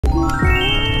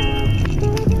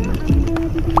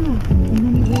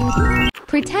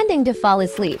pretending to fall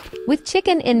asleep, with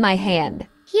chicken in my hand.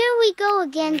 Here we go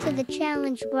again to the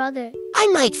challenge, brother. I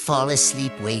might fall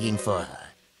asleep waiting for her.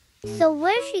 So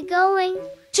where's she going?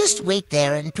 Just wait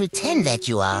there and pretend that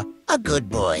you are a good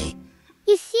boy.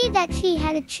 You see that she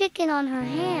had a chicken on her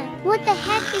hand. What the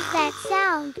heck is that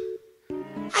sound?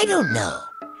 I don't know,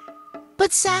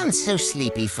 but sounds so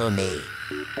sleepy for me.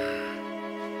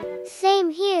 Same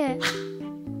here.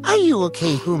 Are you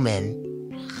okay, Human?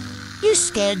 You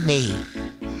scared me.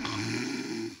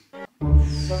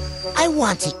 I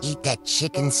want to eat that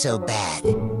chicken so bad.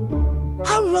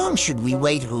 How long should we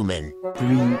wait, Human?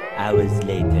 3 hours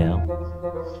later.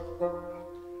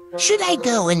 Should I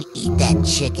go and eat that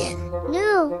chicken?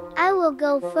 No, I will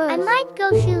go first. I might go.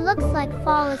 She looks like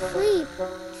fall asleep.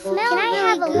 Can I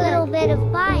have a little bit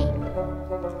of bite?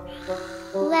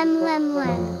 Lem, lem,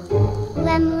 lem.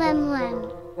 Lem, lem,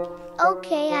 lem.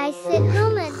 Okay, I said,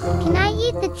 Human, can I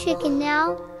eat the chicken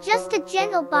now? Just a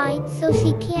gentle bite so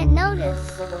she can't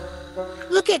notice.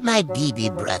 Look at my baby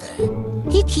brother.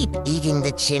 He keep eating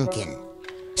the chimkin.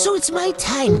 So it's my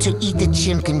time to eat the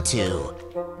chimkin too.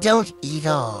 Don't eat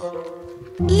all.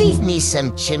 Leave me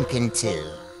some chimkin too.